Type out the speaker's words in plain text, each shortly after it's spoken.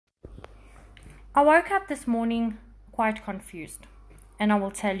I woke up this morning quite confused, and I will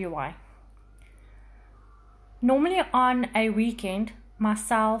tell you why. Normally on a weekend,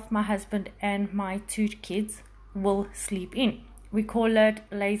 myself, my husband, and my 2 kids will sleep in. We call it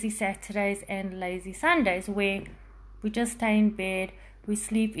lazy Saturdays and lazy Sundays, where we just stay in bed, we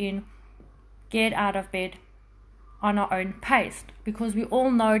sleep in, get out of bed on our own pace, because we all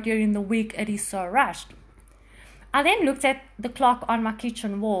know during the week it is so rushed. I then looked at the clock on my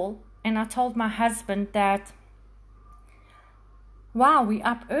kitchen wall and I told my husband that, wow, we're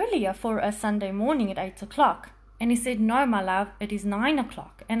up earlier for a Sunday morning at 8 o'clock. And he said, no, my love, it is 9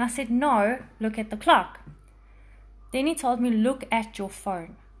 o'clock. And I said, no, look at the clock. Then he told me, look at your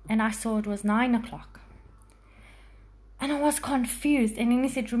phone. And I saw it was 9 o'clock. And I was confused. And then he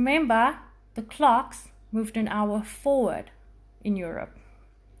said, remember, the clocks moved an hour forward in Europe.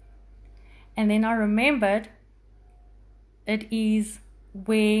 And then I remembered it is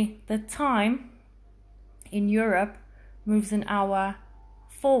where the time in Europe moves an hour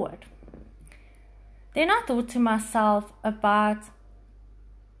forward. Then I thought to myself about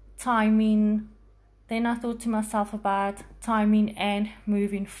timing. And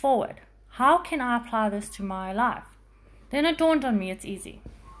moving forward. How can I apply this to my life? Then it dawned on me it's easy.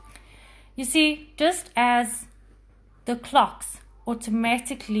 You see, just as the clocks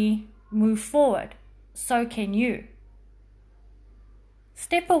automatically move forward, so can you.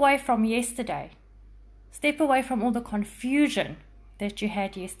 Step away from yesterday. Step away from all the confusion that you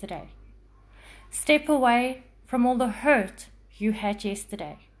had yesterday. Step away from all the hurt you had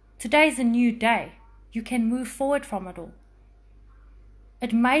yesterday. Today is a new day. You can move forward from it all.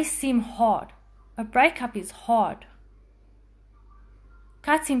 It may seem hard. A breakup is hard.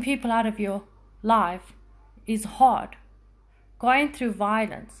 Cutting people out of your life is hard. Going through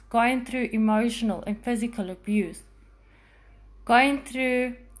violence, going through emotional and physical abuse, going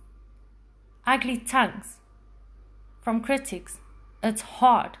through ugly tongues from critics, it's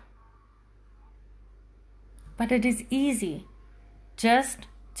hard. But it is easy just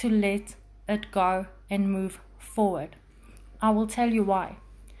to let it go and move forward. I will tell you why.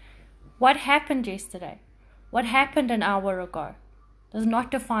 What happened yesterday, what happened an hour ago, does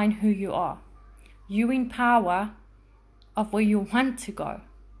not define who you are. You in power of where you want to go.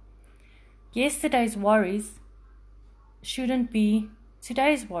 Yesterday's worries shouldn't be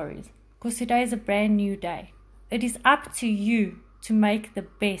today's worries, because today is a brand new day. It is up to you to make the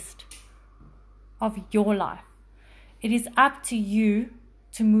best of your life. It is up to you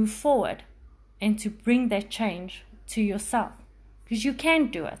to move forward and to bring that change to yourself, because you can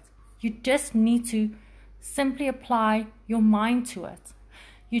do it. You just need to simply apply your mind to it.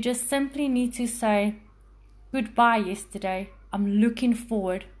 You just simply need to say, goodbye yesterday, I'm looking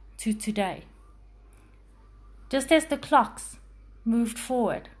forward to today. Just as the clocks moved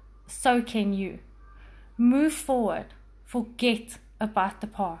forward, so can you. Move forward. Forget about the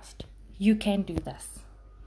past. You can do this.